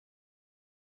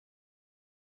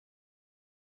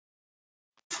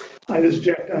Hi, this is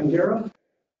Jack Dongera,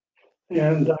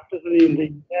 and I'm visiting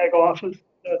the ag office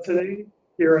today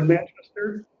here in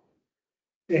Manchester.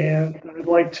 And I'd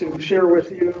like to share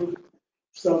with you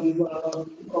some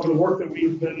of the work that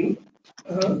we've been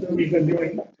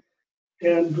doing.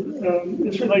 And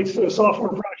this relates to a software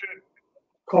project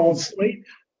called SLATE,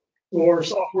 or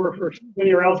Software for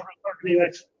Linear Algebra Targeting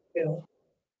Exascale.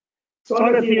 So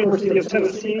I'm at the University of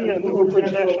Tennessee and Oak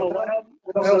Ridge National Lab.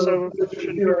 I also have a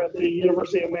position here at the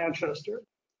University of Manchester,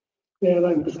 and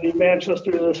I'm visiting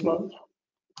Manchester this month.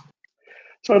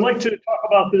 So I'd like to talk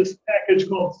about this package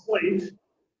called SLATE.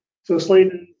 So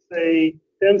SLATE is a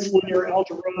dense linear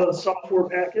algebra software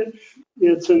package.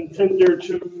 It's intended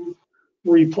to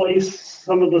replace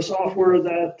some of the software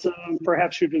that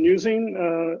perhaps you've been using,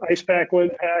 IcePack,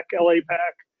 LinPack,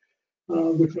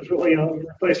 LAPACK, which was really a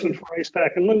replacement for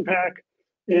IcePack and LinPack.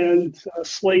 And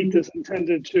SLATE is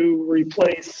intended to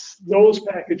replace those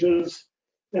packages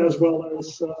as well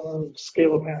as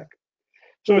ScaLAPACK.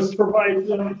 So it's to provide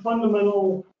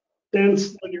fundamental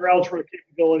dense linear algebra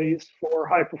capabilities for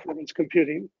high performance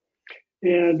computing.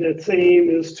 And its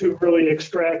aim is to really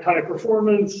extract high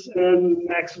performance and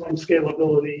maximum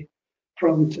scalability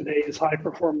from today's high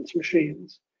performance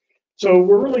machines. So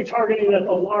we're really targeting at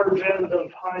the large end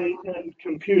of high-end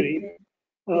computing,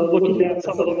 looking at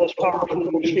some of the most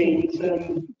powerful machines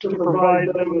and to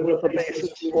provide them with a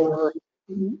basis for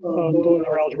the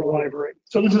linear algebra library.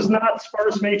 So this is not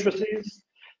sparse matrices.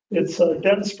 It's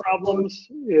dense problems.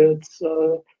 It's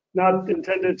not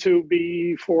intended to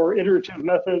be for iterative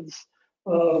methods,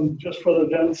 just for the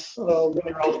dense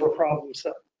linear algebra problem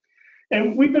set.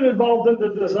 And we've been involved in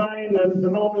the design and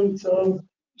development of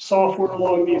software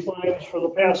along these lines for the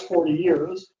past 40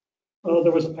 years.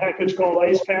 There was a package called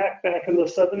IcePack back in the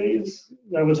 70s.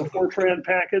 That was a Fortran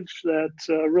package that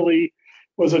really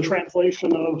was a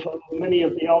translation of many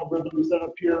of the algorithms that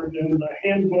appeared in the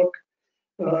handbook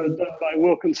done by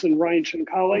Wilkinson, Reinsch, and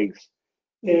colleagues.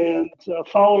 And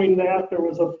following that, there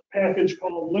was a package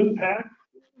called LinPack.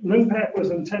 LinPack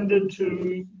was intended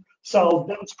to solve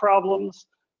dense problems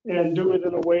and do it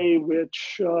in a way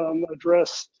which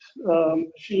addressed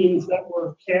machines that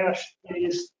were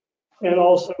cache-based and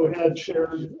also had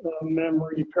shared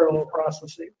memory parallel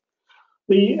processing.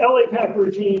 The LAPACK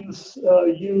routines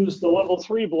used the level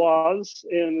 3 BLAs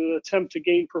in an attempt to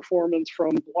gain performance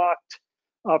from blocked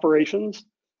operations,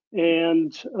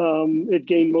 and it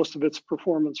gained most of its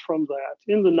performance from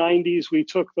that. In the 90s, we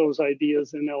took those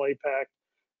ideas in LAPACK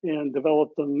and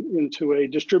developed them into a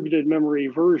distributed memory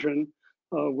version,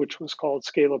 which was called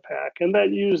ScaLAPACK. And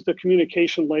that used a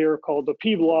communication layer called the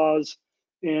PBLAs,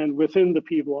 and within the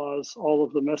PBLAs, all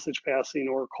of the message passing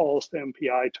or calls to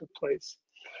MPI took place.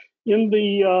 In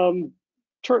the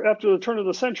after the turn of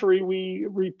the century, we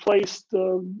replaced,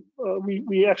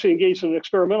 we actually engaged in an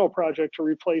experimental project to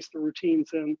replace the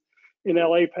routines in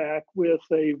LAPACK with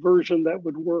a version that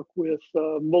would work with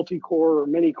multi-core or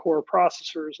many-core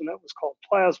processors, and that was called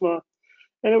Plasma.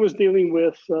 And it was dealing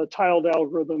with tiled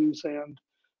algorithms and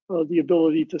the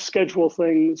ability to schedule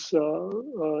things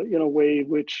in a way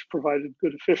which provided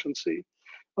good efficiency.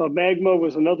 Magma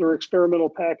was another experimental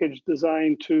package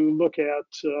designed to look at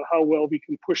how well we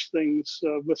can push things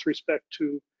with respect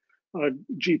to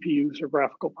GPUs or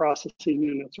graphical processing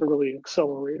units, or really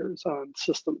accelerators on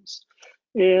systems.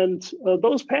 And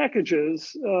those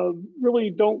packages really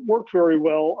don't work very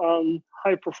well on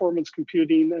high performance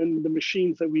computing and the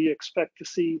machines that we expect to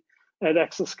see at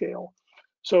exascale.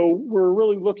 So we're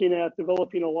really looking at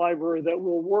developing a library that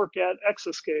will work at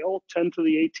exascale, 10 to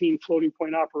the 18 floating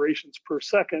point operations per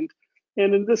second.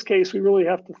 And in this case, we really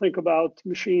have to think about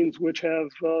machines which have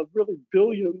really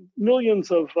millions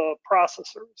of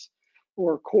processors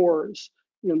or cores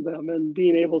in them, and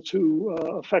being able to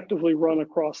effectively run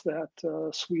across that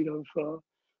suite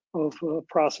of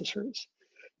processors.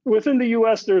 Within the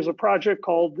US, there's a project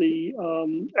called the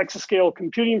Exascale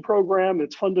Computing Program.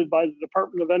 It's funded by the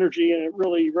Department of Energy, and it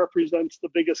really represents the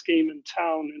biggest game in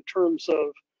town in terms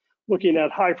of looking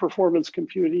at high performance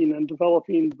computing and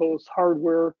developing both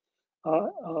hardware,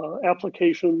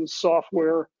 applications,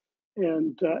 software,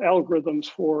 and algorithms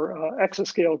for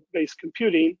exascale-based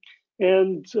computing.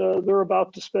 And they're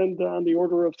about to spend on the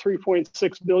order of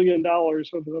 $3.6 billion over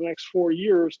the next 4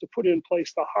 years to put in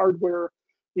place the hardware,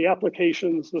 the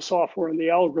applications, the software, and the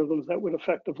algorithms that would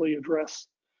effectively address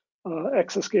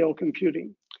exascale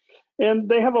computing. And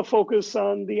they have a focus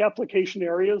on the application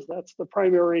areas. That's the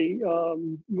primary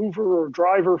mover or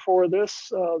driver for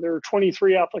this. There are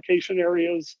 23 application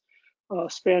areas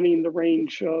spanning the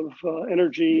range of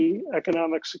energy,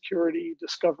 economic security,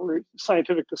 discovery,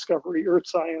 scientific discovery, earth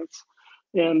science,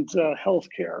 and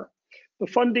healthcare. The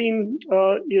funding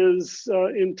is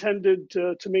intended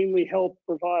to mainly help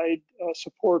provide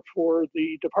support for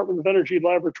the Department of Energy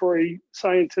laboratory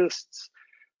scientists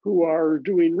who are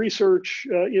doing research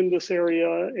in this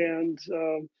area, and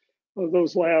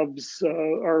those labs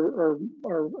are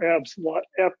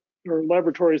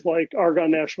laboratories like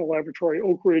Argonne National Laboratory,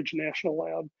 Oak Ridge National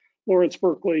Lab, Lawrence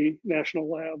Berkeley National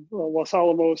Lab, Los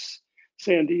Alamos,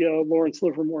 Sandia, Lawrence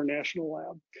Livermore National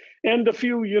Lab. And a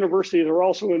few universities are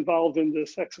also involved in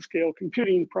this exascale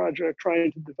computing project,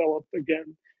 trying to develop,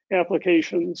 again,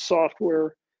 applications,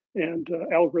 software, and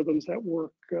algorithms that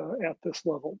work at this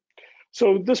level.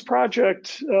 So this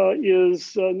project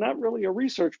is not really a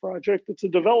research project, it's a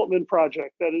development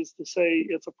project. That is to say,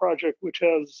 it's a project which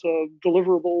has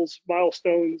deliverables,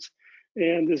 milestones,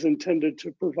 and is intended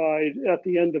to provide at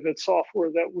the end of it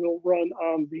software that will run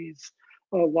on these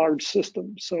large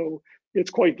systems. So it's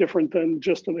quite different than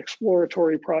just an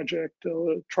exploratory project,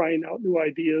 trying out new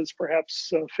ideas,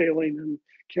 perhaps failing and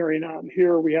carrying on.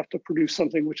 Here we have to produce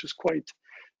something which is quite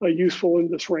useful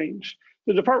in this range.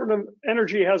 The Department of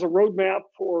Energy has a roadmap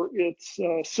for its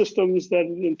systems that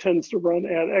it intends to run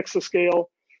at exascale.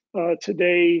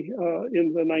 Today,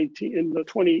 in the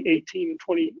 2018 and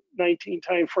 2019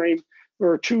 timeframe, there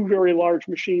are two very large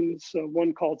machines,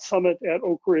 one called Summit at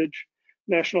Oak Ridge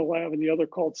National Lab and the other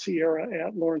called Sierra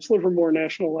at Lawrence Livermore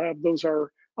National Lab. Those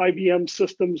are IBM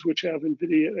systems which have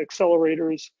NVIDIA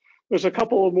accelerators. There's a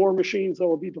couple of more machines that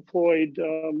will be deployed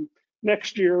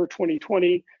next year,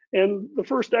 2020, and the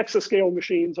first exascale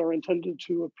machines are intended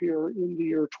to appear in the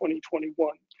year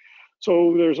 2021.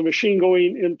 So there's a machine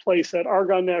going in place at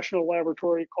Argonne National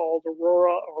Laboratory called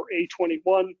Aurora, or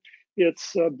A21.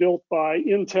 It's built by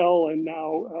Intel and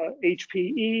now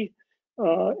HPE.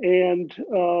 And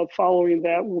following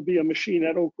that will be a machine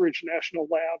at Oak Ridge National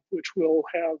Lab, which will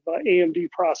have AMD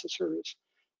processors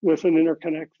with an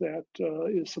interconnect that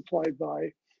is supplied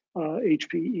by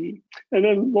HPE. And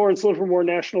then Lawrence Livermore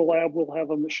National Lab will have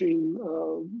a machine.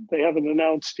 They haven't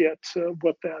announced yet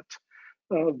what that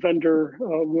vendor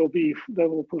will be that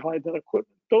will provide that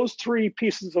equipment. Those three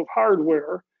pieces of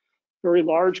hardware, very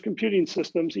large computing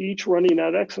systems, each running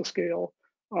at exascale,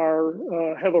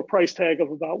 have a price tag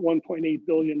of about $1.8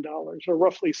 billion, or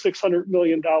roughly $600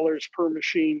 million per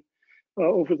machine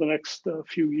over the next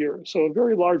few years. So a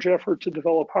very large effort to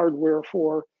develop hardware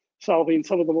for solving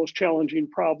some of the most challenging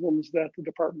problems that the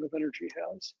Department of Energy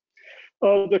has.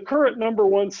 The current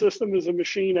 #1 system is a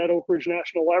machine at Oak Ridge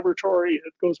National Laboratory.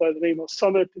 It goes by the name of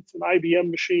Summit. It's an IBM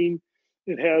machine.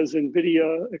 It has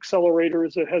NVIDIA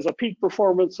accelerators. It has a peak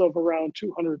performance of around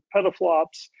 200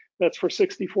 petaflops. That's for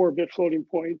 64-bit floating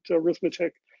point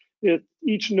arithmetic.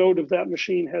 Each node of that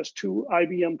machine has two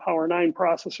IBM Power 9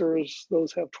 processors.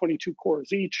 Those have 22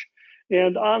 cores each.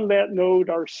 And on that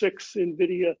node are 6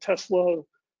 NVIDIA Tesla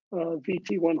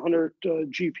VT100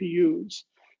 GPUs,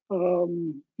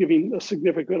 giving a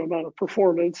significant amount of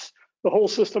performance. The whole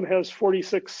system has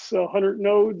 4,600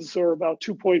 nodes, or about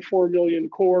 2.4 million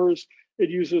cores. It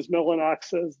uses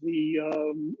Mellanox as the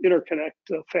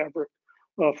interconnect fabric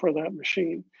for that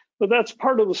machine. So that's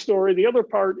part of the story. The other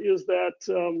part is that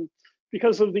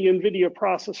because of the NVIDIA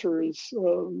processors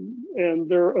and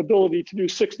their ability to do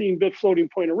 16-bit floating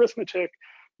point arithmetic,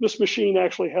 this machine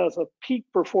actually has a peak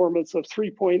performance of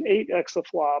 3.8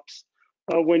 exaflops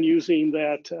when using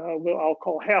that, what I'll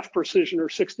call half precision or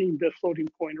 16-bit floating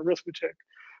point arithmetic.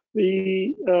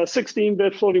 The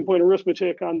 16-bit floating point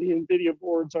arithmetic on the NVIDIA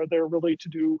boards are there really to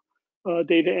do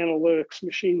data analytics,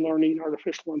 machine learning,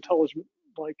 artificial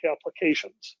intelligence-like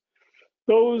applications.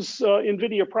 Those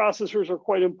NVIDIA processors are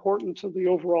quite important to the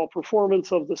overall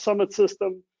performance of the Summit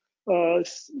system.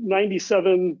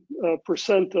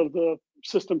 97% of the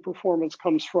system performance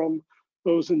comes from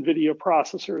those NVIDIA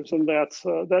processors, and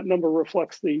that number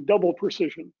reflects the double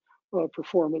precision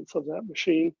performance of that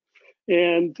machine.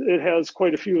 And it has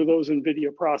quite a few of those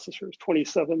NVIDIA processors,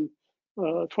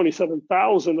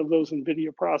 27,000 of those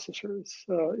NVIDIA processors.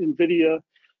 NVIDIA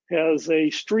has a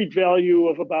street value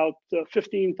of about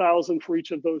 15,000 for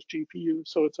each of those GPUs.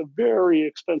 So it's a very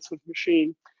expensive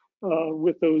machine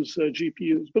with those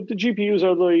GPUs. But the GPUs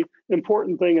are the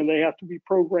important thing, and they have to be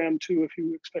programmed too if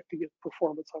you expect to get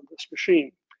performance on this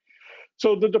machine.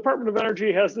 So the Department of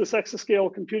Energy has this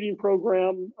exascale computing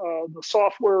program. The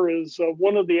software is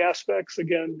one of the aspects.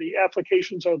 Again, the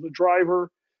applications are the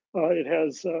driver. It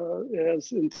has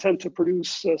intent to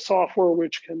produce software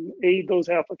which can aid those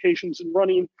applications in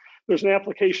running. There's an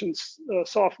applications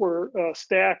software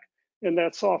stack, and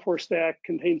that software stack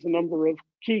contains a number of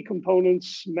key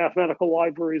components. Mathematical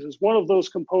libraries is one of those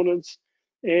components,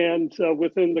 and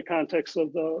within the context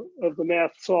of the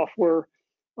math software,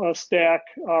 stack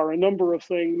are a number of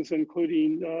things,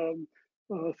 including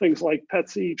things like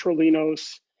PETSI,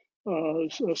 Trilinos,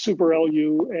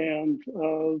 SuperLU, and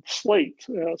SLATE.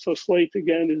 So SLATE,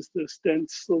 again, is this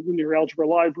dense linear algebra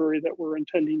library that we're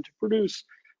intending to produce,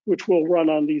 which will run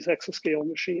on these exascale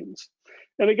machines.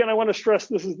 And again, I want to stress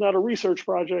this is not a research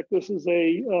project. This is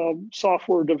a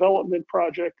software development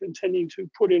project intending to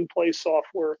put in place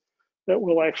software that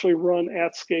will actually run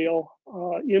at scale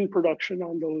in production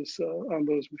on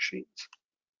those machines.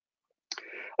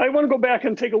 I want to go back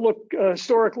and take a look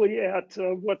historically at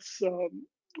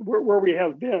where we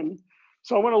have been.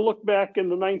 So I want to look back in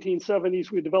the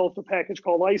 1970s. We developed a package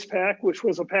called IcePack, which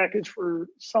was a package for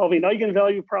solving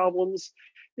eigenvalue problems.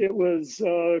 It was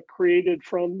created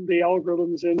from the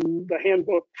algorithms in the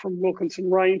handbook from Wilkinson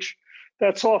Reinsch.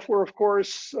 That software, of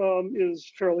course,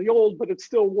 is fairly old, but it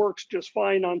still works just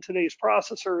fine on today's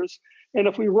processors. And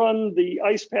if we run the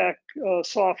IcePack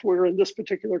software, in this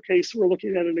particular case, we're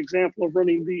looking at an example of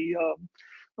running the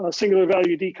singular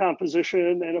value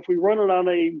decomposition. And if we run it on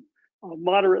a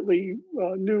moderately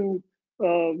new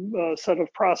set of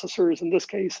processors, in this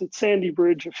case, it's Sandy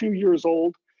Bridge, a few years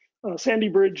old. Sandy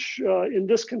Bridge in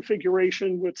this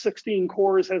configuration with 16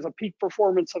 cores has a peak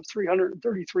performance of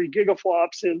 333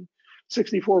 gigaflops in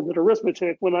 64-bit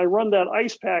arithmetic. When I run that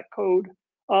IcePack code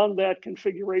on that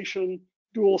configuration,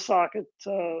 dual socket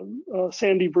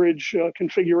Sandy Bridge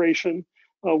configuration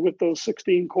with those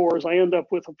 16 cores, I end up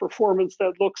with a performance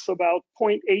that looks about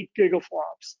 0.8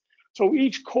 gigaflops. So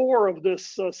each core of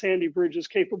this Sandy Bridge is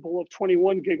capable of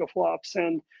 21 gigaflops,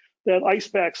 and that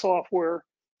IcePack software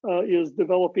is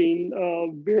developing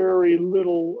very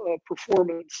little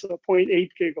performance, 0.8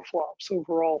 gigaflops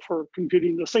overall for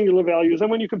computing the singular values. And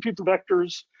when you compute the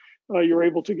vectors, you're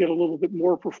able to get a little bit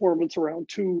more performance, around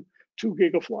 2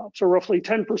 gigaflops, so roughly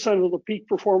 10% of the peak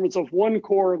performance of one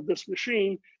core of this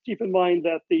machine. Keep in mind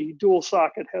that the dual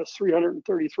socket has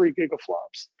 333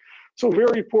 gigaflops. So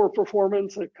very poor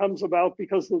performance. It comes about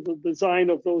because of the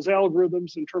design of those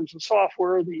algorithms in terms of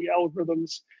software. The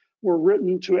algorithms were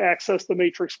written to access the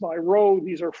matrix by row.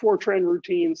 These are Fortran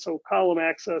routines, so column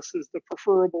access is the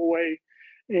preferable way.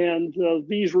 And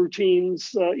these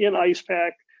routines in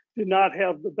IcePack did not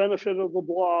have the benefit of the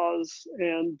BLAS,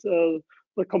 and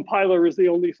the compiler is the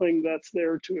only thing that's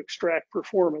there to extract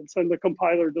performance. And the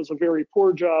compiler does a very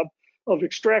poor job of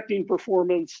extracting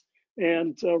performance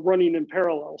and running in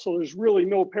parallel. So there's really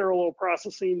no parallel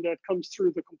processing that comes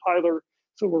through the compiler.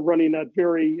 So we're running at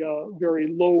very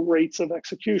low rates of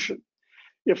execution.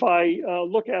 If I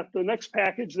look at the next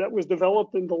package that was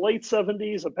developed in the late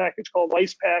 70s, a package called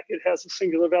IcePack, it has a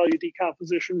singular value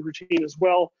decomposition routine as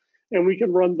well. And we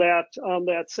can run that on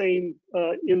that same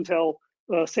Intel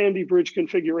Sandy Bridge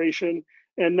configuration.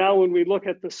 And now when we look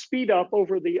at the speed up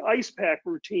over the IcePack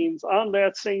routines on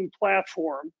that same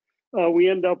platform, we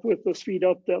end up with a speed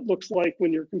up that looks like,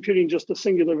 when you're computing just the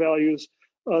singular values,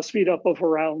 speed up of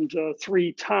around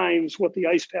 3 times what the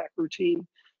IcePack routine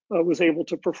was able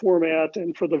to perform at.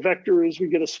 And for the vectors, we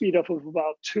get a speed up of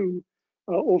about 2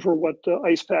 over what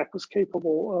IcePack was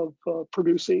capable of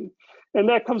producing. And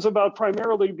that comes about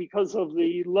primarily because of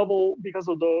the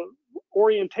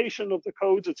orientation of the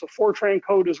codes. It's a Fortran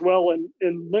code as well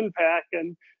in LinPack,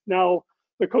 and now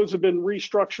the codes have been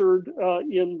restructured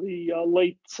in the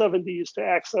late 70s to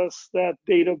access that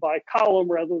data by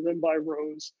column rather than by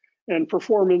rows. And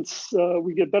performance,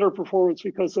 we get better performance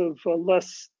because of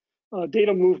less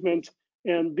data movement,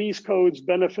 and these codes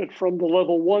benefit from the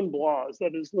level 1 BLAS.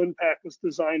 That is, LinPack was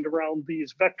designed around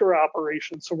these vector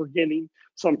operations, so we're gaining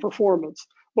some performance.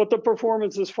 But the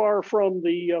performance is far from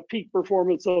the peak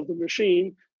performance of the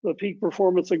machine. The peak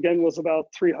performance, again, was about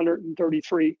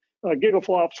 333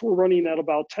 gigaflops. We're running at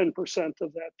about 10%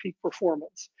 of that peak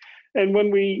performance. And when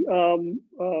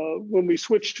we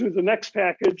switch to the next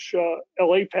package,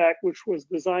 LAPACK, which was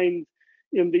designed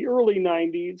in the early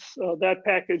 90s, that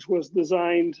package was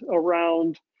designed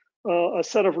around a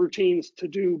set of routines to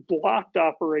do blocked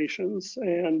operations.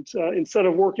 And instead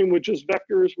of working with just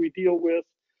vectors, we deal with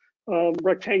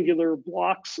rectangular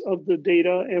blocks of the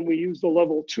data, and we use the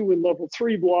level 2 and level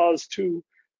 3 BLAS to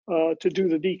do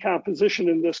the decomposition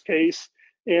in this case.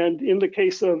 And in the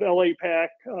case of LAPACK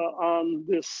on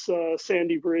this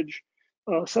Sandy Bridge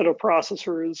set of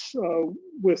processors,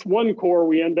 with 1 core,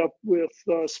 we end up with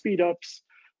speed ups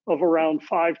of around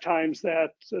 5 times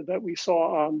that we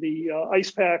saw on the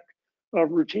IcePack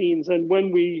routines. And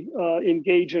when we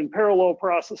engage in parallel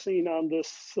processing on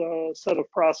this set of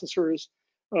processors,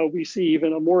 we see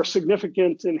even a more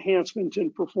significant enhancement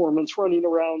in performance, running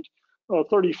around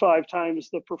 35 times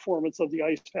the performance of the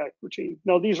IcePack routine.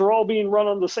 Now, these are all being run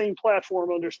on the same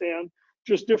platform, understand,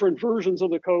 just different versions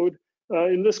of the code.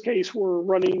 In this case, we're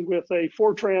running with a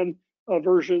Fortran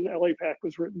version. LAPACK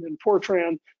was written in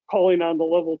Fortran, calling on the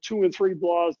level 2 and 3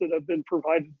 BLAs that have been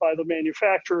provided by the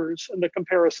manufacturers. And the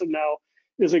comparison now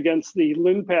is against the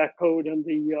LINPACK code and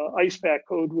the IcePack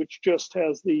code, which just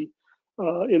has the,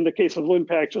 in the case of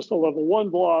LINPACK, just the level 1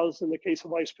 BLAs. In the case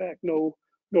of IcePack, no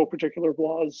particular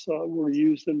BLAs were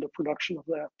used in the production of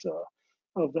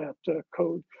that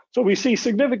code. So we see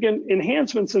significant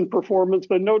enhancements in performance,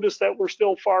 but notice that we're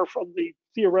still far from the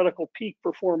theoretical peak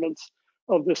performance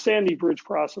of the Sandy Bridge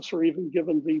processor, even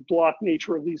given the block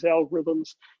nature of these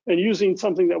algorithms, and using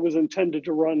something that was intended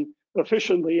to run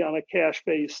efficiently on a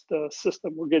cache-based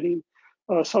system. We're getting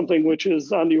something which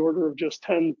is on the order of just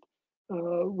 10,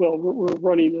 well, we're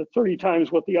running at 30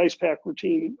 times what the IcePack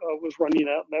routine was running at,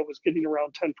 and that was getting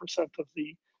around 10% of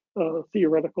the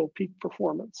theoretical peak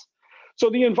performance. So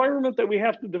the environment that we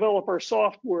have to develop our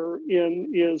software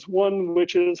in is one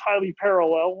which is highly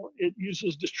parallel. It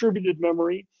uses distributed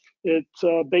memory. It's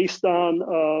based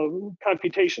on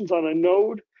computations on a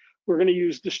node. We're going to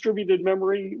use distributed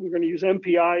memory. We're going to use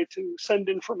MPI to send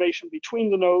information between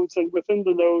the nodes, and within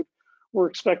the node, we're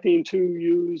expecting to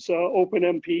use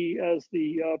OpenMP as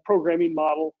the programming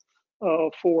model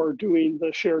for doing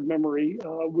the shared memory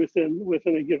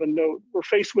within a given node. We're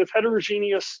faced with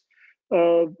heterogeneous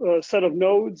set of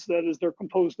nodes. That is, they're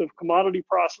composed of commodity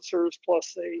processors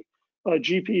plus a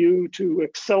GPU to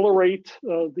accelerate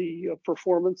the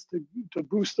performance, to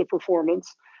boost the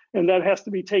performance. And that has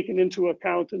to be taken into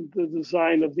account in the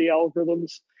design of the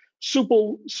algorithms.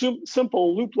 Simple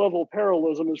loop level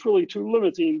parallelism is really too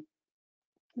limiting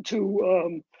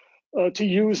to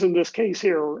use in this case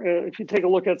here. If you take a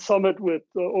look at Summit with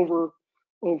over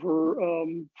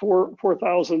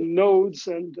 4,000 nodes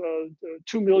and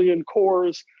 2 million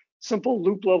cores, simple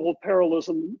loop level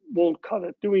parallelism won't cut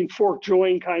it. Doing fork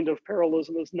join kind of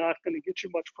parallelism is not going to get you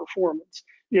much performance.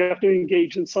 You have to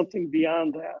engage in something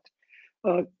beyond that.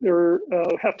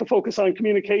 Have to focus on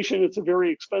communication. It's a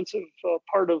very expensive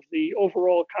part of the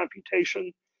overall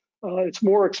computation. It's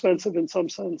more expensive in some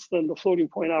sense than the floating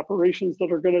point operations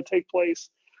that are going to take place.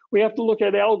 We have to look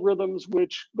at algorithms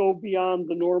which go beyond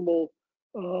the normal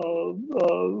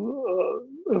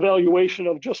evaluation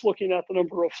of just looking at the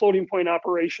number of floating point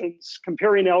operations,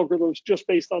 comparing algorithms just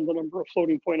based on the number of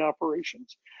floating point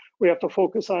operations. We have to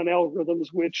focus on algorithms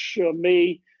which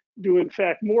may do in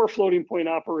fact more floating point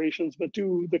operations, but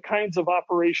do the kinds of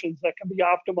operations that can be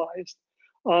optimized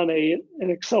on an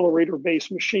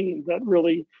accelerator-based machine that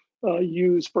really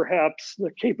use perhaps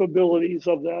the capabilities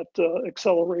of that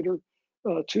accelerator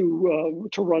to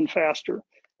run faster.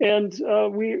 And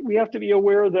we have to be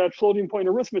aware that floating point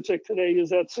arithmetic today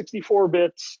is at 64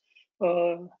 bits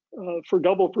for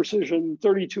double precision,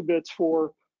 32 bits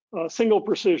for single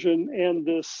precision, and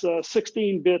this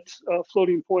 16-bit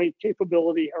floating point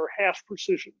capability are half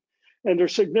precision. And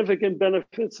there's significant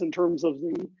benefits in terms of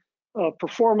the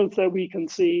performance that we can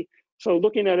see. So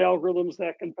looking at algorithms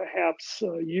that can perhaps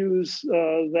use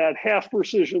that half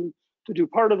precision to do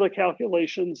part of the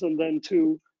calculations and then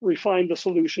to refine the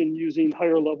solution using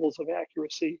higher levels of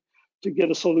accuracy to get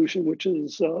a solution which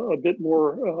is a bit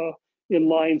more in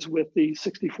lines with the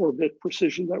 64-bit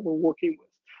precision that we're working with.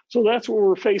 So that's what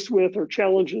we're faced with, are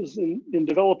challenges in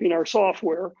developing our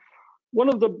software. One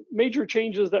of the major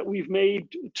changes that we've made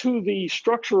to the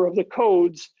structure of the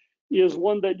codes is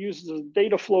one that uses a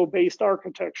data flow based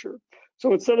architecture.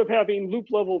 So instead of having loop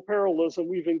level parallelism,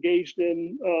 we've engaged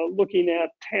in looking at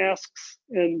tasks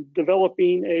and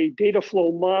developing a data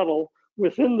flow model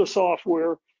within the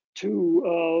software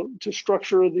to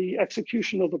structure the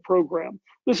execution of the program.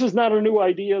 This is not a new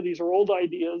idea. These are old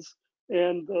ideas.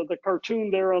 And the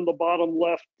cartoon there on the bottom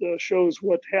left shows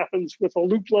what happens with a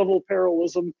loop level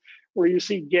parallelism, where you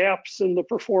see gaps in the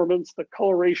performance. The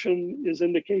coloration is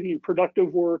indicating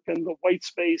productive work, and the white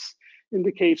space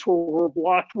indicates where we're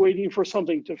blocked waiting for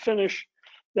something to finish.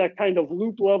 That kind of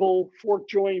loop level fork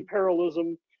join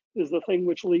parallelism is the thing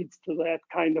which leads to that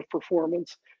kind of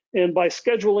performance. And by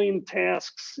scheduling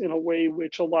tasks in a way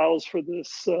which allows for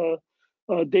this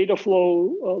data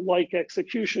flow like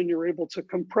execution, you're able to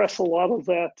compress a lot of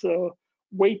that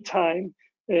wait time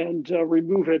and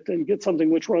remove it and get something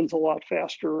which runs a lot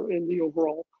faster in the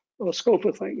overall scope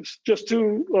of things. Just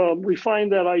to refine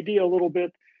that idea a little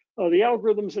bit, the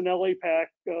algorithms in LAPACK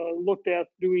looked at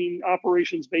doing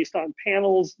operations based on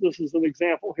panels. This is an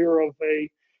example here of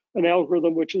an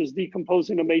algorithm which is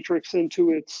decomposing a matrix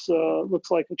into its, looks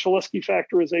like a Cholesky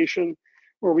factorization,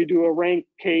 where we do a rank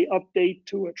K update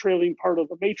to a trailing part of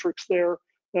the matrix there.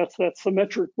 That's that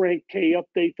symmetric rank K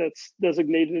update that's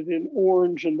designated in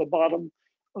orange in the bottom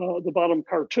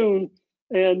cartoon.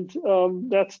 And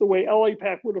that's the way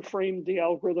LAPACK would have framed the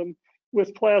algorithm.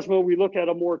 With Plasma, we look at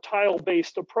a more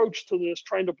tile-based approach to this,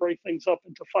 trying to break things up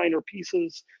into finer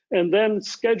pieces, and then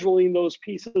scheduling those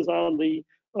pieces on the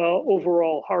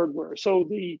overall hardware. So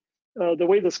the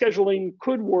way the scheduling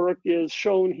could work is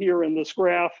shown here in this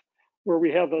graph, where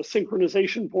we have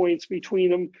synchronization points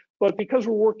between them. But because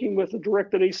we're working with a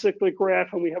directed acyclic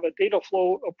graph and we have a data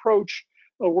flow approach,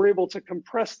 we're able to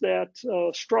compress that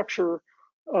structure,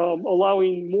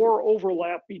 allowing more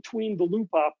overlap between the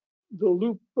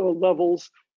loop levels,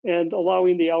 and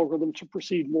allowing the algorithm to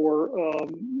proceed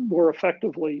more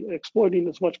effectively, exploiting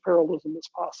as much parallelism as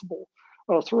possible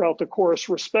throughout the course,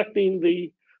 respecting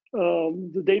the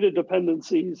data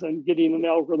dependencies and getting an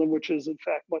algorithm which is in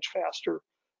fact much faster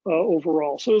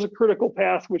overall. So there's a critical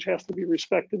path which has to be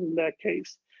respected in that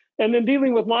case. And in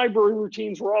dealing with library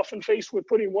routines, we're often faced with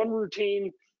putting one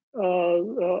routine,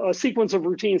 a sequence of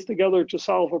routines together to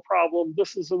solve a problem.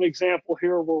 This is an example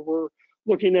here where we're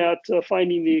looking at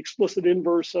finding the explicit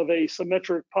inverse of a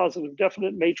symmetric positive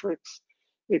definite matrix.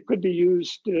 It could be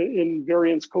used in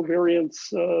variance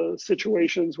covariance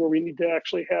situations where we need to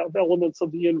actually have elements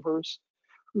of the inverse.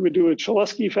 We would do a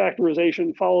Cholesky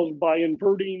factorization followed by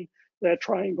inverting that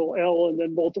triangle L and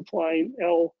then multiplying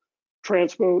L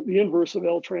transpose, the inverse of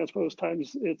L transpose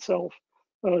times itself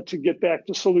to get back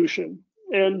to solution.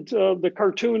 And the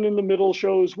cartoon in the middle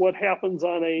shows what happens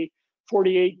on a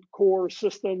 48 core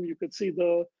system. You could see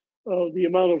the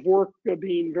amount of work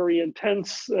being very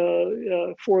intense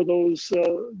for those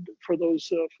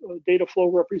data flow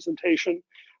representation.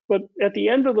 But at the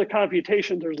end of the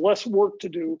computation, there's less work to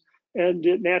do, and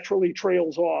it naturally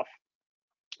trails off.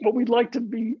 What we'd like to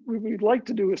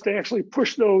do is to actually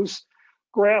push those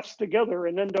graphs together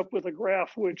and end up with a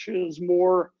graph which is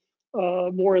more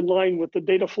in line with the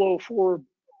data flow for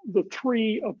the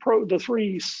three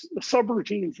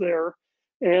subroutines there,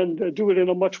 and do it in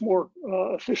a much more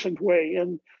efficient way.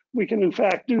 And we can in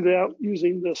fact do that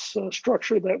using this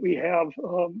structure that we have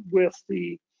with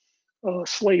the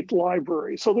SLATE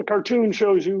library. So the cartoon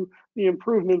shows you the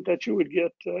improvement that you would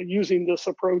get using this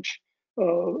approach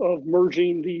of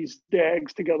merging these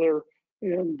DAGs together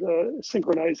and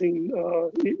synchronizing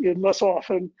it less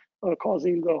often,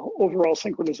 causing the overall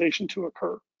synchronization to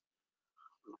occur.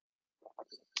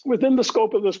 Within the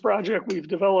scope of this project, we've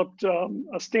developed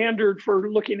a standard for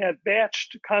looking at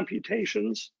batched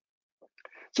computations.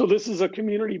 So this is a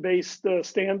community-based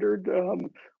standard.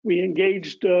 We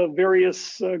engaged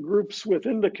various groups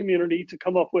within the community to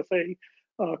come up with a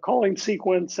calling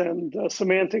sequence and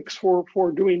semantics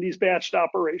for doing these batched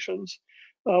operations.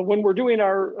 When we're doing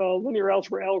our linear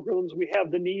algebra algorithms, we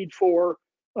have the need for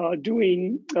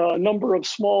doing a number of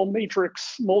small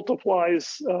matrix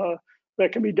multiplies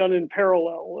that can be done in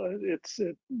parallel.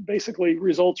 It basically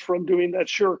results from doing that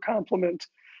Schur complement,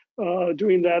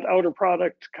 doing that outer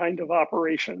product kind of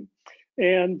operation.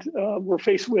 And we're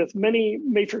faced with many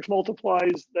matrix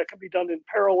multiplies that can be done in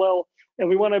parallel, and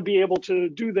we want to be able to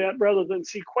do that rather than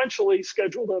sequentially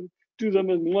schedule them, do them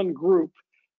in one group.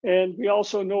 And we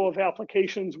also know of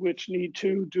applications which need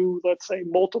to do, let's say,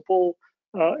 multiple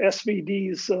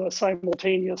SVDs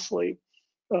simultaneously.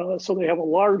 So they have a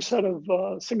large set of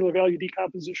singular value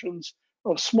decompositions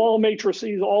of small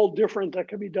matrices, all different, that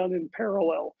can be done in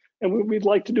parallel. And what we'd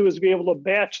like to do is be able to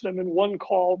batch them in one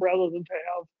call rather than to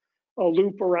have a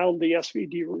loop around the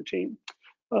SVD routine.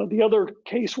 The other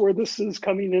case where this is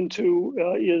coming into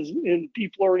is in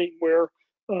deep learning, where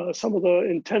some of the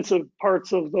intensive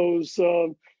parts of those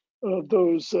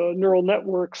neural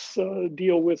networks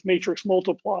deal with matrix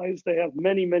multiplies. They have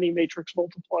many matrix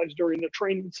multiplies during the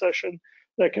training session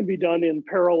that can be done in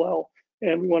parallel,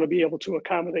 and we want to be able to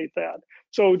accommodate that.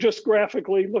 So just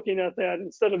graphically looking at that,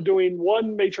 instead of doing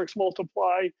one matrix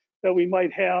multiply that we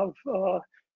might have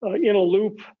in a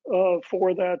loop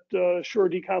for that Schur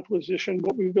decomposition,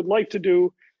 what we would like to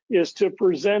do is to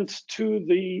present to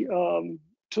the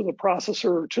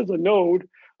processor, to the node,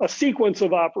 a sequence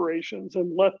of operations,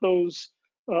 and let those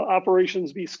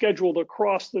operations be scheduled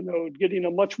across the node, getting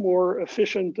a much more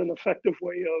efficient and effective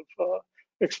way of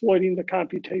exploiting the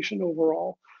computation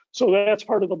overall. So that's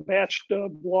part of the batched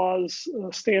BLAS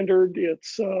standard.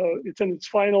 It's in its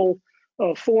final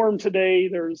form today.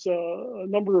 There's a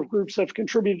number of groups that have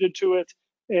contributed to it,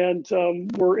 and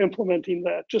we're implementing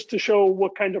that just to show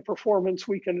what kind of performance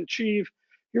we can achieve.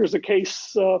 Here's a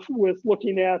case with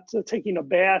looking at taking a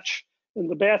batch, and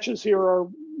the batches here are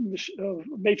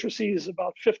matrices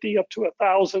about 50 up to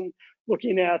 1,000,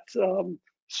 looking at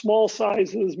small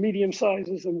sizes, medium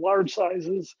sizes, and large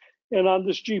sizes. And on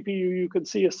this GPU, you can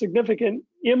see a significant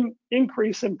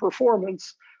increase in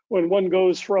performance When one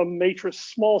goes from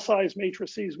small size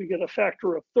matrices, we get a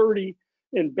factor of 30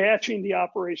 in batching the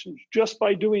operations just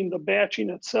by doing the batching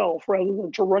itself rather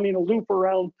than to running a loop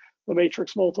around the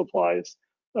matrix multiplies.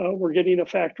 We're getting a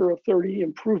factor of 30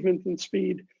 improvement in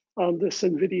speed on this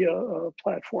NVIDIA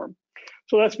platform.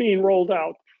 So that's being rolled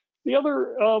out. The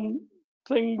other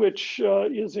thing which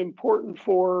is important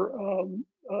for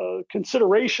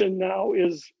consideration now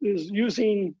is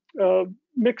using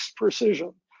mixed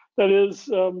precision. That is,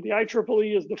 the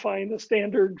IEEE has defined a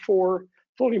standard for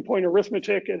floating point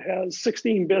arithmetic. It has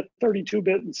 16-bit,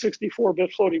 32-bit, and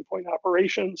 64-bit floating point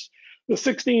operations. The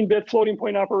 16-bit floating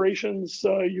point operations,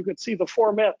 you could see the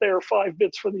format there, 5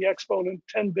 bits for the exponent,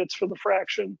 10 bits for the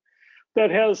fraction.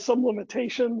 That has some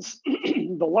limitations.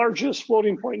 The largest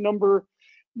floating point number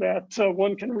that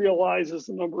one can realize is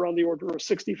the number on the order of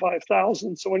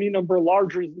 65,000. So any number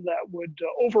larger than that would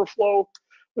overflow.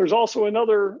 There's also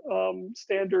another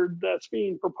standard that's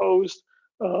being proposed.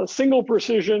 Single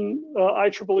precision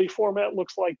IEEE format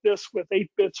looks like this with 8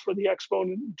 bits for the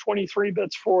exponent, 23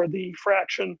 bits for the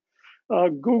fraction.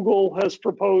 Google has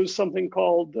proposed something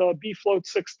called bfloat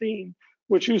 16,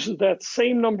 which uses that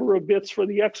same number of bits for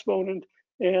the exponent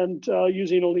and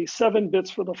using only 7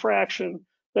 bits for the fraction.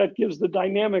 That gives the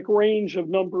dynamic range of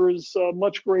numbers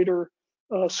much greater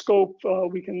scope.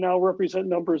 We can now represent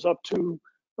numbers up to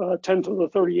 10 to the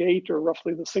 38, or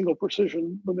roughly the single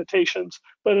precision limitations,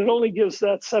 but it only gives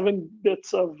that 7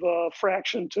 bits of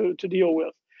fraction to deal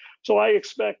with. So I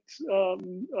expect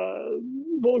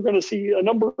we're going to see a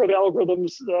number of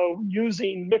algorithms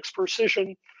using mixed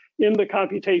precision in the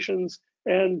computations,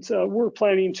 and we're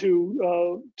planning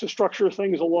to structure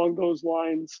things along those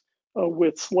lines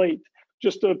with SLATE.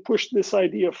 Just to push this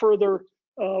idea further,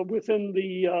 within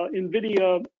the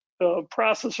NVIDIA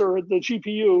processor, the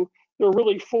GPU, there are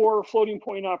really 4 floating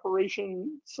point operations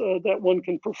that one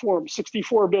can perform.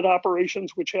 64-bit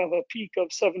operations, which have a peak of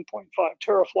 7.5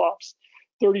 teraflops.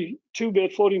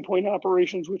 32-bit floating point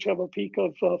operations, which have a peak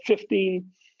of 15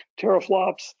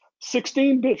 teraflops.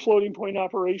 16-bit floating point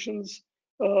operations,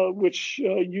 which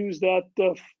use that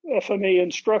FMA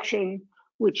instruction,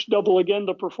 which double again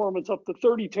the performance up to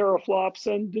 30 teraflops.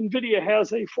 And NVIDIA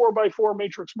has a 4x4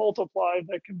 matrix multiply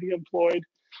that can be employed,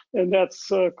 and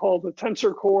that's called the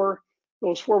tensor core.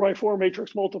 Those 4x4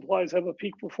 matrix multiplies have a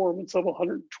peak performance of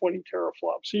 120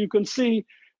 teraflops. So you can see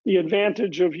the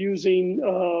advantage of using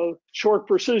short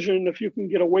precision. If you can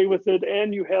get away with it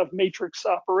and you have matrix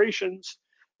operations,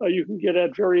 you can get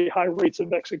at very high rates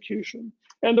of execution.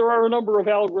 And there are a number of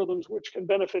algorithms which can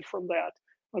benefit from that.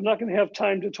 I'm not going to have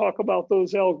time to talk about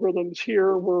those algorithms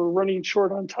here. We're running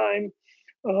short on time.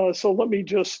 So let me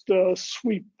just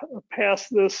sweep past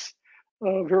this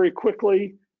very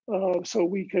quickly so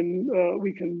we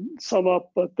can sum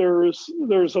up. But there's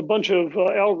a bunch of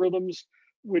algorithms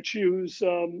which use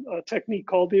a technique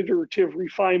called iterative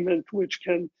refinement, which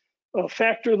can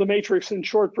factor the matrix in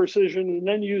short precision and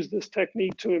then use this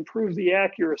technique to improve the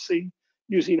accuracy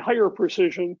using higher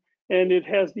precision. And it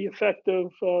has the effect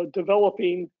of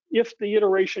developing, if the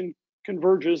iteration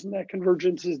converges, and that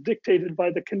convergence is dictated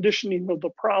by the conditioning of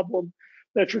the problem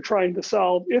that you're trying to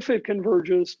solve. If it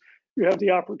converges, you have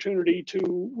the opportunity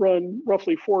to run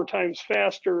roughly 4 times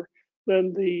faster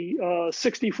than the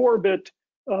 64-bit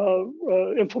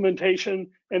implementation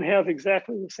and have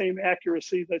exactly the same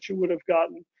accuracy that you would have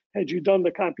gotten had you done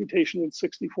the computation in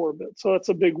 64-bit. So that's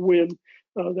a big win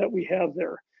that we have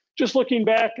there. Just looking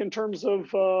back in terms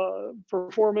of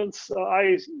performance,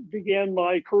 I began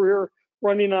my career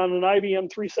running on an IBM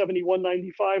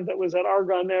 370-195 that was at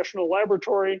Argonne National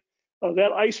Laboratory.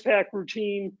 That IcePack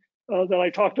routine that I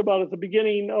talked about at the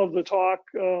beginning of the talk,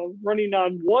 running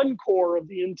on 1 core of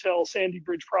the Intel Sandy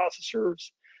Bridge processors,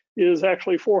 is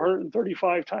actually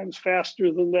 435 times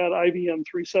faster than that IBM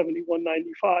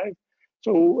 370-195.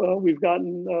 So we've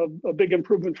gotten a big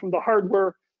improvement from the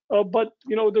hardware. But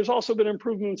there's also been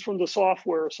improvements from the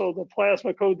software. So the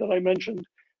plasma code that I mentioned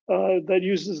that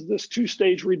uses this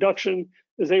 2-stage reduction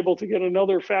is able to get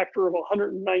another factor of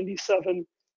 197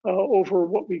 over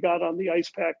what we got on the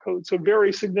IcePack code. So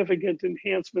very significant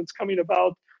enhancements coming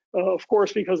about, of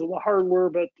course, because of the hardware,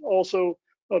 but also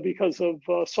because of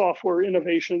software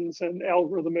innovations and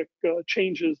algorithmic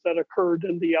changes that occurred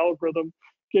in the algorithm,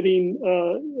 getting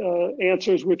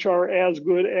answers which are as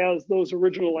good as those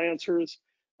original answers.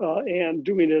 And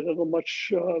doing it at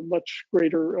a much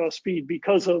greater speed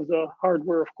because of the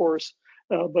hardware, of course,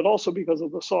 but also because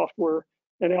of the software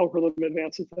and algorithm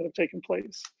advances that have taken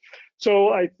place. So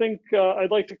I think I'd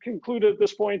like to conclude at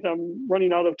this point. I'm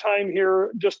running out of time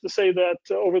here, just to say that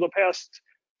over the past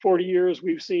 40 years,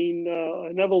 we've seen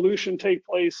an evolution take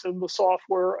place in the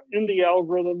software, in the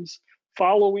algorithms,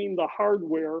 following the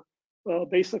hardware,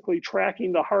 basically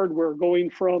tracking the hardware, going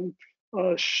from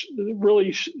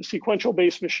really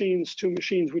sequential-based machines to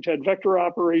machines which had vector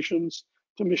operations,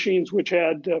 to machines which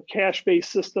had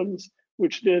cache-based systems,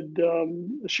 which did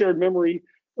shared memory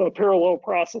parallel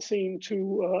processing,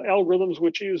 to algorithms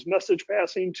which use message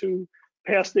passing to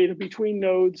pass data between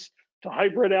nodes, to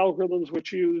hybrid algorithms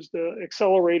which used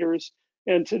accelerators.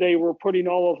 And today we're putting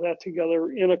all of that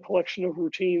together in a collection of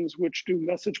routines which do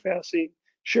message passing,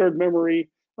 shared memory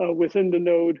within the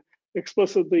node,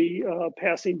 explicitly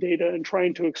passing data and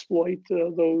trying to exploit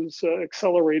those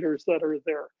accelerators that are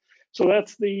there. So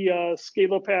that's the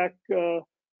ScaLAPACK,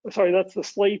 that's the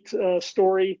SLATE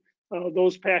story.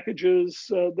 Those packages,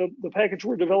 the package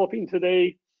we're developing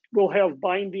today will have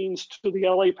bindings to the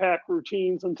LAPACK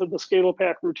routines and to the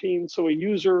ScaLAPACK routines. So a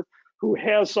user who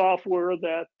has software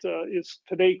that is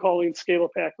today calling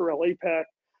ScaLAPACK or LAPACK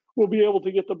will be able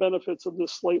to get the benefits of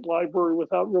this SLATE library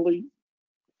without really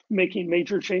making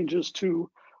major changes to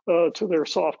their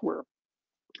software.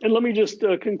 And let me just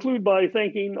conclude by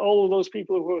thanking all of those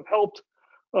people who have helped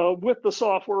with the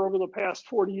software over the past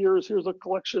 40 years. Here's a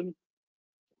collection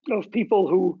of people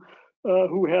who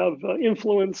have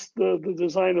influenced the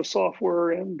design of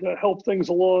software and helped things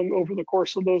along over the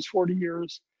course of those 40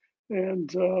 years. And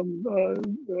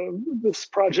this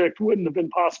project wouldn't have been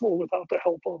possible without the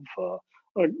help of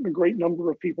a great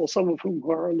number of people, some of whom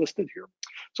are listed here.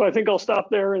 So I think I'll stop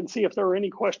there and see if there are any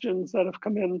questions that have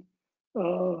come in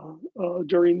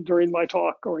during my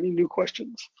talk, or any new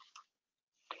questions.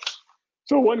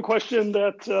 So one question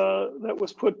that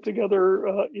was put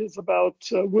together is about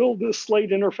will this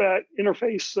SLATE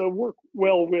interface work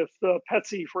well with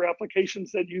PETSI for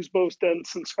applications that use both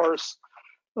dense and sparse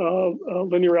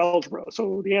linear algebra?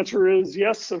 So the answer is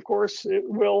yes, of course it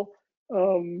will.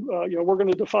 We're going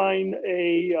to define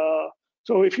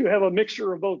so if you have a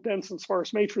mixture of both dense and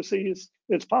sparse matrices,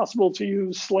 it's possible to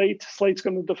use SLATE. SLATE's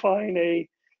going to define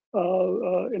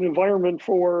an environment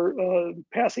for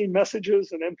passing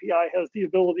messages, and MPI has the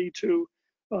ability to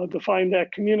define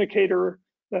that communicator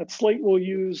that SLATE will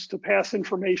use to pass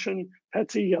information.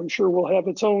 PETSI, I'm sure, will have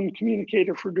its own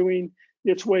communicator for doing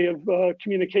its way of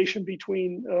communication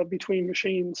between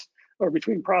machines or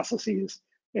between processes,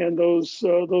 and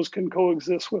those can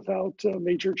coexist without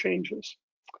major changes.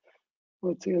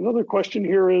 Let's see, another question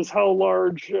here is how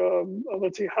large,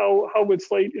 let's see, how would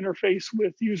SLATE interface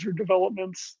with user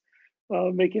developments,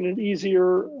 making it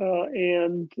easier,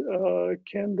 and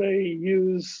can they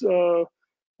use, can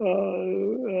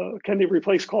they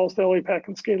replace calls to LAPACK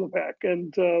and ScaLAPACK?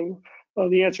 And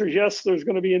the answer is yes, there's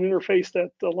going to be an interface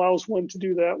that allows one to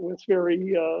do that with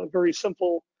very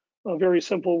simple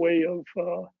way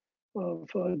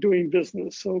of doing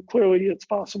business. So clearly it's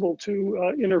possible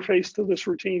to interface to this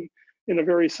routine in a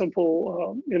very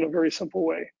simple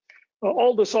way.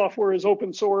 All the software is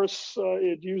open source.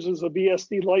 It uses a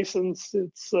BSD license.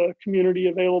 It's community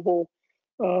available.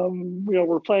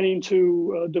 We're planning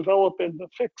to develop and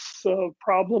fix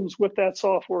problems with that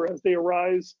software as they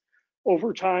arise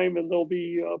over time, and they'll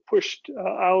be pushed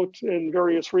out in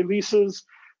various releases.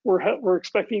 We're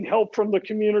expecting help from the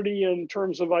community in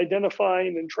terms of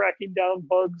identifying and tracking down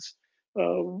bugs.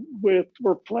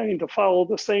 We're planning to follow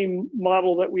the same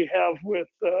model that we have with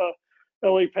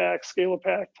LAPACK,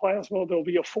 ScaLAPACK, Plasma. There'll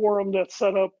be a forum that's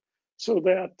set up so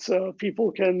that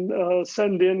people can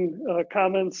send in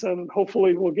comments, and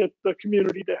hopefully we'll get the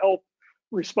community to help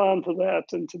respond to that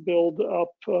and to build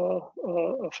up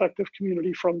effective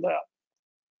community from that.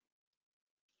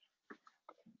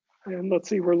 And let's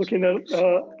see, we're looking at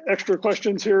extra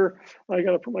questions here. I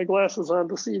got to put my glasses on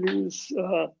to see these.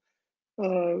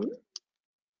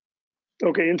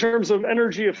 Okay, in terms of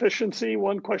energy efficiency,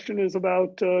 one question is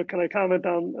about, can I comment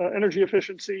on energy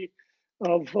efficiency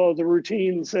of the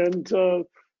routines? And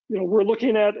we're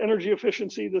looking at energy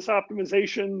efficiency. This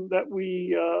optimization that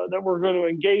we're going to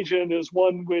engage in is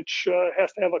one which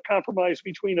has to have a compromise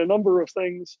between a number of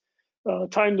things: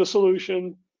 time to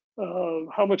solution,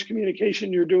 how much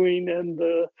communication you're doing, and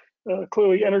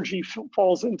clearly energy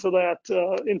falls into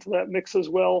that mix as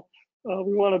well.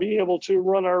 We want to be able to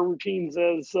run our routines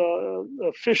as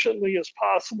efficiently as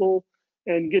possible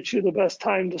and get you the best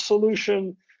time to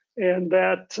solution, and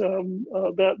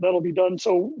that'll be done.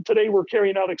 So today we're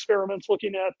carrying out experiments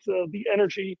looking at the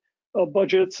energy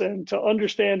budgets, and to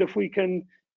understand if we can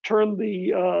turn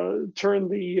the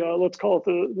let's call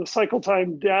it the cycle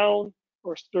time down,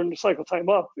 or turn the cycle time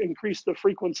up, increase the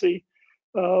frequency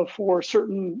for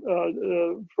certain,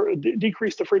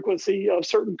 decrease the frequency of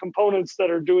certain components that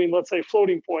are doing, let's say,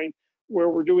 floating point, where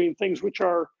we're doing things which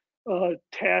are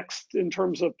taxed in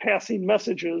terms of passing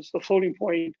messages. The floating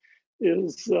point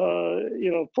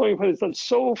floating point is done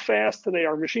so fast today.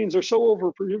 Our machines are so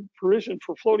over provisioned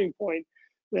for floating point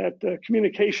that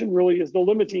communication really is the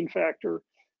limiting factor.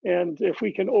 And if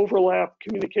we can overlap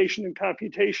communication and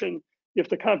computation, if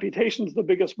the computation is the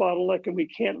biggest bottleneck and we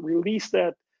can't release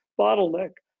that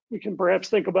bottleneck, we can perhaps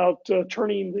think about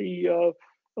turning the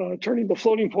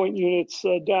floating point units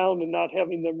down and not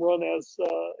having them run as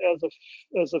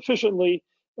efficiently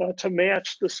to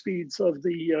match the speeds of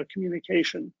the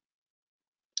communication.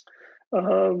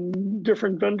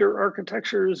 Different vendor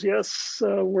architectures, yes,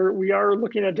 we are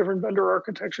looking at different vendor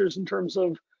architectures in terms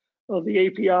of the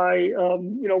API.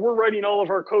 We're writing all of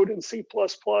our code in C++.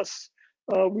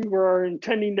 We were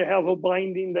intending to have a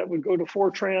binding that would go to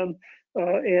Fortran,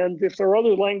 and if there are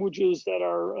other languages that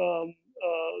are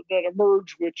that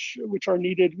emerge which are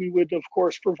needed, we would of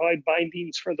course provide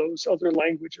bindings for those other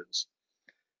languages.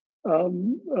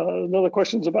 Another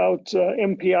question is about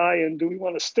MPI, and do we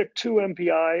want to stick to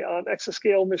MPI on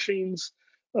Exascale machines,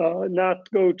 not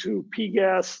go to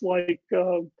PGAS like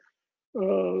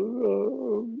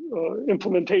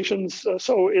implementations.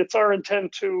 So it's our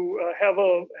intent to have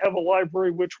a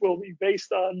library which will be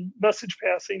based on message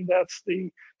passing. That's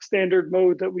the standard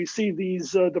mode that we see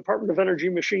these Department of Energy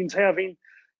machines having,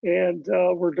 and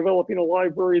we're developing a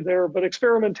library there. But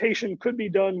experimentation could be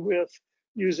done with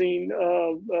using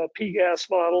a PGAS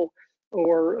model,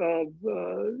 or and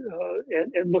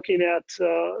looking at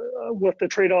what the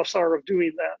trade-offs are of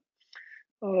doing that.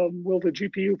 Will the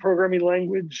GPU programming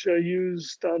language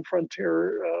used on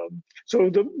Frontier? So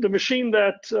the machine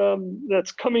that's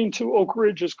coming to Oak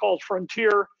Ridge is called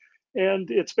Frontier, and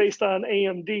it's based on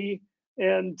AMD.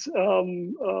 And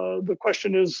the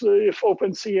question is if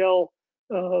OpenCL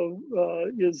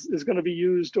is going to be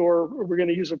used, or we're going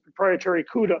to use a proprietary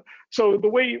CUDA. So the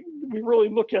way we really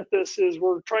look at this is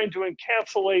we're trying to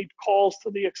encapsulate calls to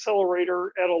the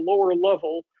accelerator at a lower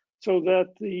level, so that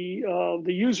the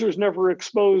user is never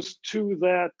exposed to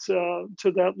that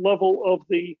level of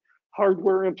the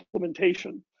hardware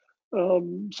implementation.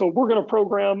 So we're going to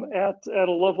program at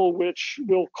a level which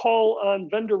will call on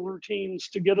vendor routines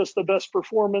to get us the best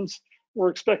performance. We're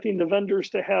expecting the vendors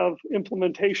to have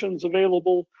implementations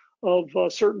available of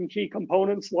certain key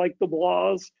components like the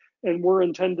BLAs, and we're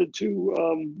intended to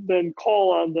then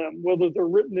call on them, whether they're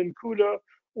written in CUDA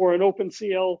or in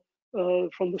OpenCL.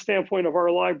 From the standpoint of our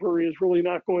library, is really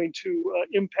not going to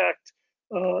impact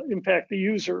the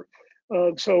user.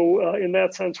 So in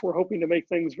that sense, we're hoping to make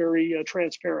things very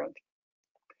transparent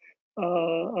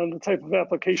on the type of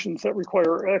applications that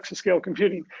require exascale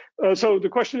computing. So the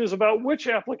question is about which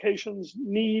applications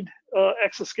need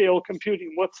exascale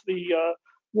computing.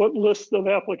 What list of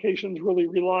applications really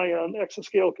rely on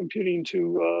exascale computing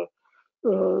to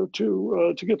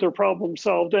get their problem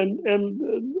solved? And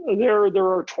there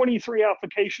are 23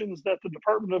 applications that the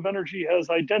Department of Energy has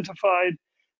identified.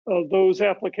 Those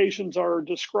applications are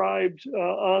described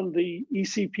on the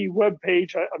ECP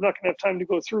webpage. I'm not going to have time to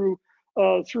go through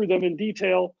them in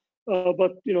detail,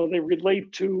 but they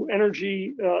relate to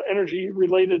energy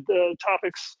related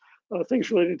topics, things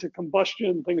related to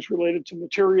combustion, things related to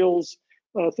materials,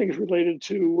 things related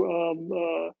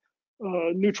to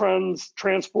neutrons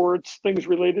transports, things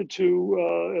related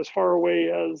to as far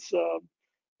away as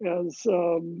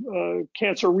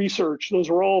cancer research. Those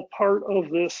are all part of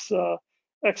this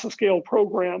exascale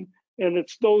program, and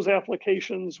it's those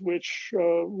applications which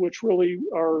really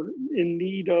are in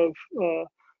need of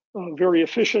very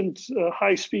efficient,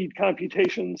 high-speed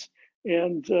computations,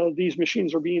 and these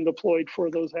machines are being deployed for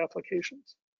those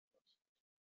applications.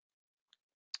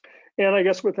 And I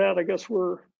guess with that,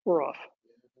 we're off.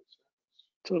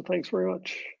 So thanks very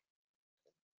much.